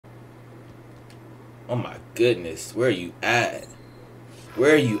Oh my goodness, where are you at?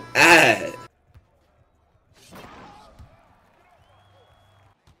 Where are you at?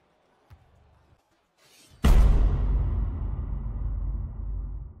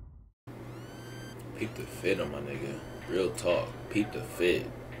 Peep the fit on my nigga. Real talk. Peep the fit.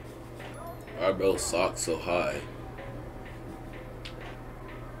 Our bro socks so high.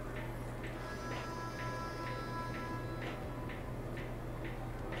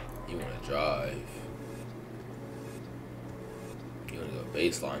 You wanna drive. You wanna go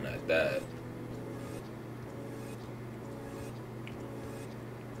baseline at that.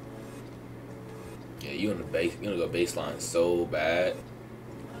 Yeah, you wanna go baseline so bad.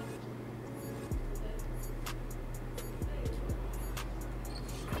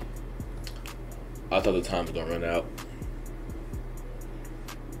 I thought the time was gonna run out.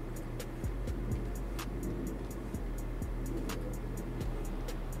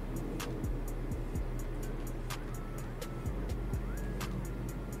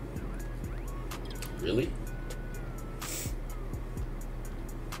 Really?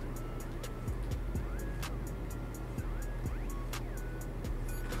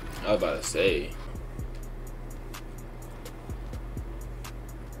 I was about to say.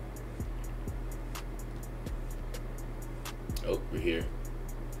 Oh, we're here.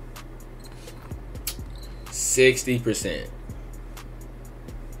 60%.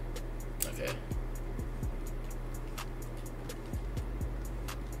 Okay.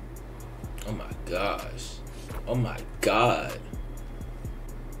 Oh my gosh. Oh my god.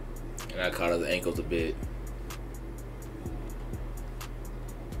 And I caught his ankles a bit.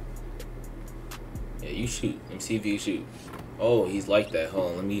 Yeah, you shoot. Let me see if you can shoot. Oh, he's like that.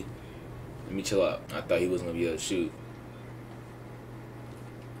 Hold on, let me chill out. I thought he wasn't gonna be able to shoot.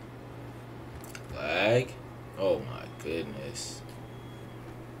 Lag? Oh my goodness.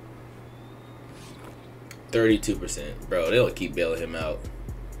 32%. Bro, they'll keep bailing him out.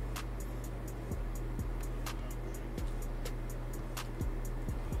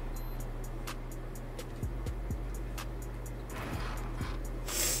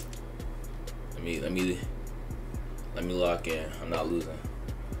 Let me lock in. I'm not losing.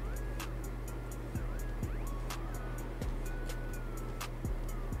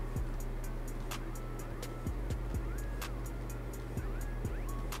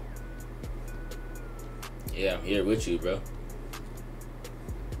 Yeah, I'm here with you, bro.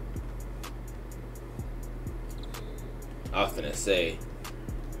 I was finna say.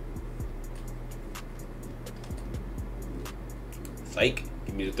 Psych,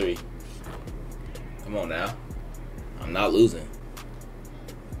 give me the 3. Come on now. I'm not losing.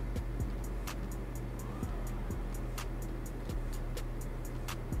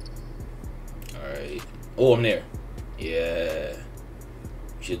 Alright. Oh, I'm there. Yeah.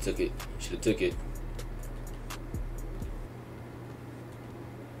 Should've took it. Should've took it.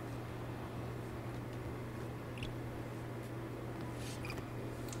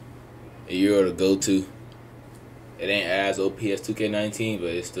 You're the go-to. It ain't as OP as 2K19, but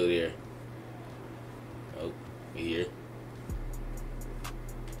it's still there. Oh, we here.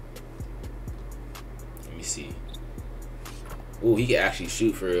 Let me see. Oh, he can actually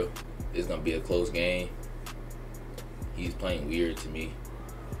shoot for real. It's gonna be a close game. He's playing weird to me.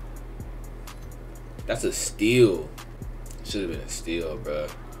 That's a steal. Should have been a steal, bro.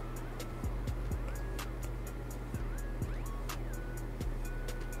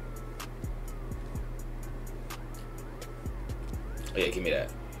 Oh yeah, give me that.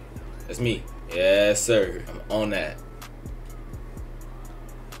 That's me. Yes, sir. I'm on that.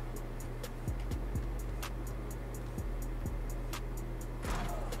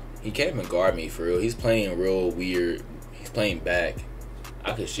 He can't even guard me for real. He's playing real weird. He's playing back.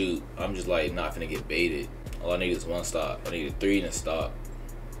 I could shoot. I'm just like not finna get baited. All I need is 1 stop. I need a 3 and a stop.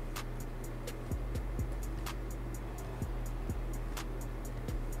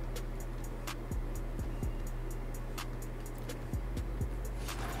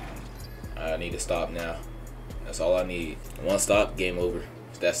 I need to stop now. That's all I need. 1 stop, game over.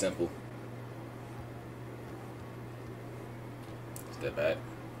 It's that simple. Step back.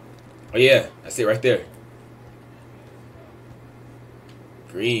 Oh yeah, that's it right there.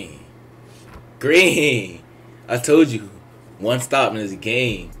 Green. Green. I told you. 1 stop in this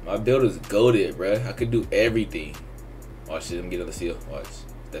game. My build is goated, bruh. I could do everything. Watch this. Let me get another steal. Watch.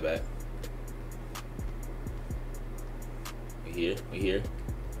 Step back. We here. We here.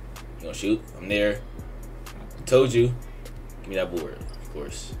 You gonna shoot? I'm there. I told you. Give me that board, of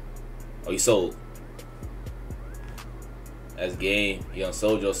course. Oh, you sold. That's game. You done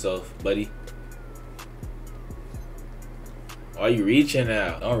sold yourself, buddy. Why are you reaching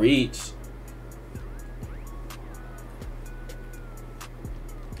now? Don't reach.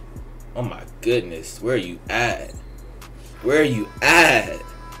 Oh my goodness. Where are you at? Where are you at?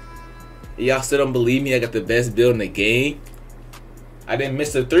 Y'all still don't believe me? I got the best build in the game. I didn't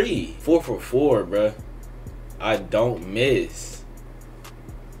miss a 3. 4 for 4, bruh. I don't miss.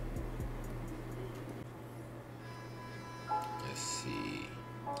 Let's see.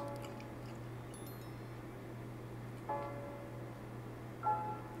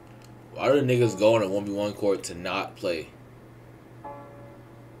 Why do niggas go on a 1v1 court to not play?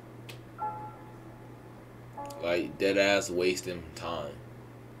 Like, dead ass wasting time.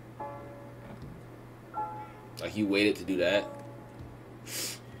 Like, you waited to do that?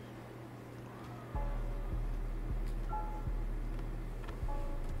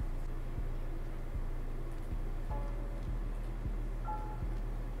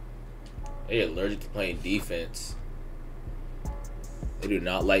 They allergic to playing defense. They do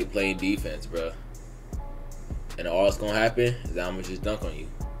not like playing defense, bro. And all that's gonna happen is I'm gonna just dunk on you.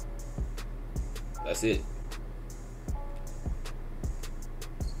 That's it.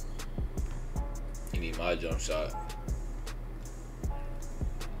 You need my jump shot.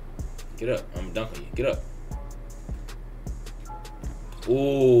 Get up. I'm gonna dunk on you. Get up.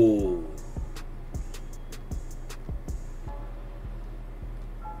 Ooh.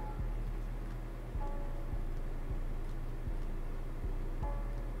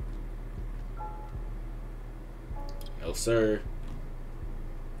 No, sir.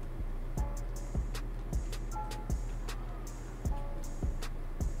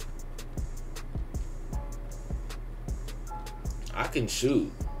 I can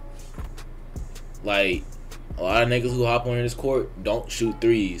shoot. Like, a lot of niggas who hop on this court don't shoot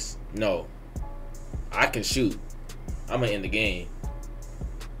threes. No. I can shoot. I'm gonna end the game.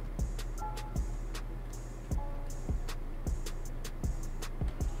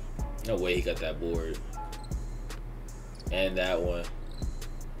 No way he got that board. And that one.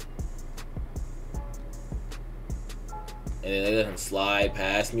 And then they let him slide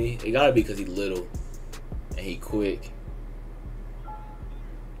past me. It gotta be because he's little and he quick.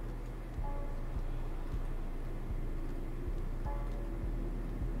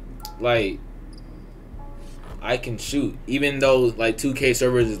 Like, I can shoot. Even though like 2K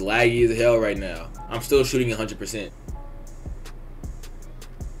servers is laggy as hell right now, I'm still shooting 100%.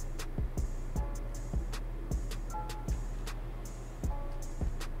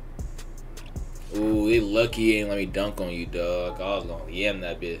 Ooh, they lucky he ain't let me dunk on you, dog. I was gonna yam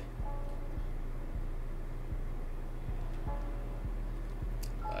that bit.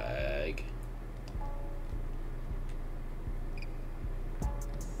 Lag.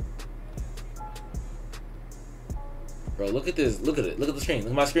 Bro, look at this. Look at it. Look at the screen. Look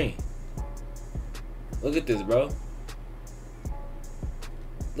at my screen. Look at this, bro.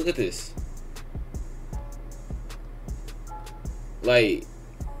 Look at this. Like,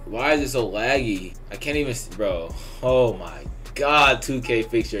 why is it so laggy? I can't even, bro. Oh my god, 2K,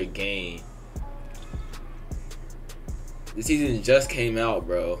 fix your game. This season just came out,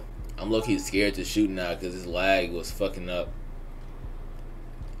 bro. I'm low-key scared to shoot now because this lag was fucking up.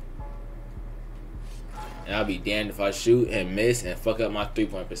 And I'll be damned if I shoot and miss and fuck up my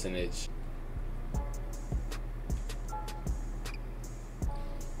 3-point percentage.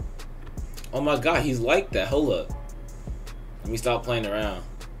 Oh my god, he's like that. Hold up. Let me stop playing around.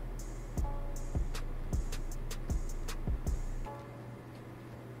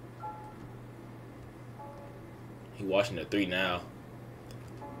 He watching the 3 now.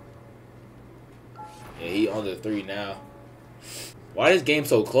 Yeah, he on the 3 now. Why is this game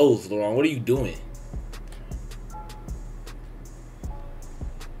so close, Laurent? What are you doing?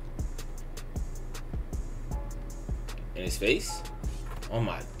 In his face? Oh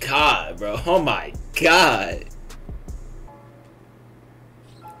my god, bro. Oh my god.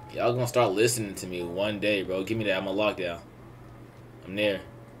 Y'all gonna start listening to me one day, bro. Give me that. I'm on lockdown. I'm there.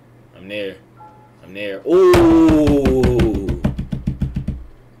 I'm there. I'm there. Ooh.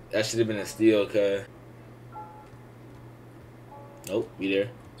 That should have been a steal, cuz. Nope. You there?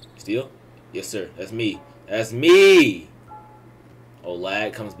 Steal? Yes, sir. That's me. That's me. Oh,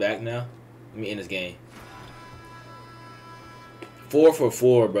 lag comes back now. Let me end this game. 4 for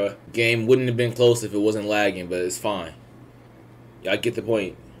 4, bro. Game wouldn't have been close if it wasn't lagging, but it's fine. Y'all get the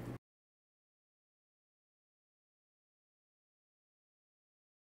point.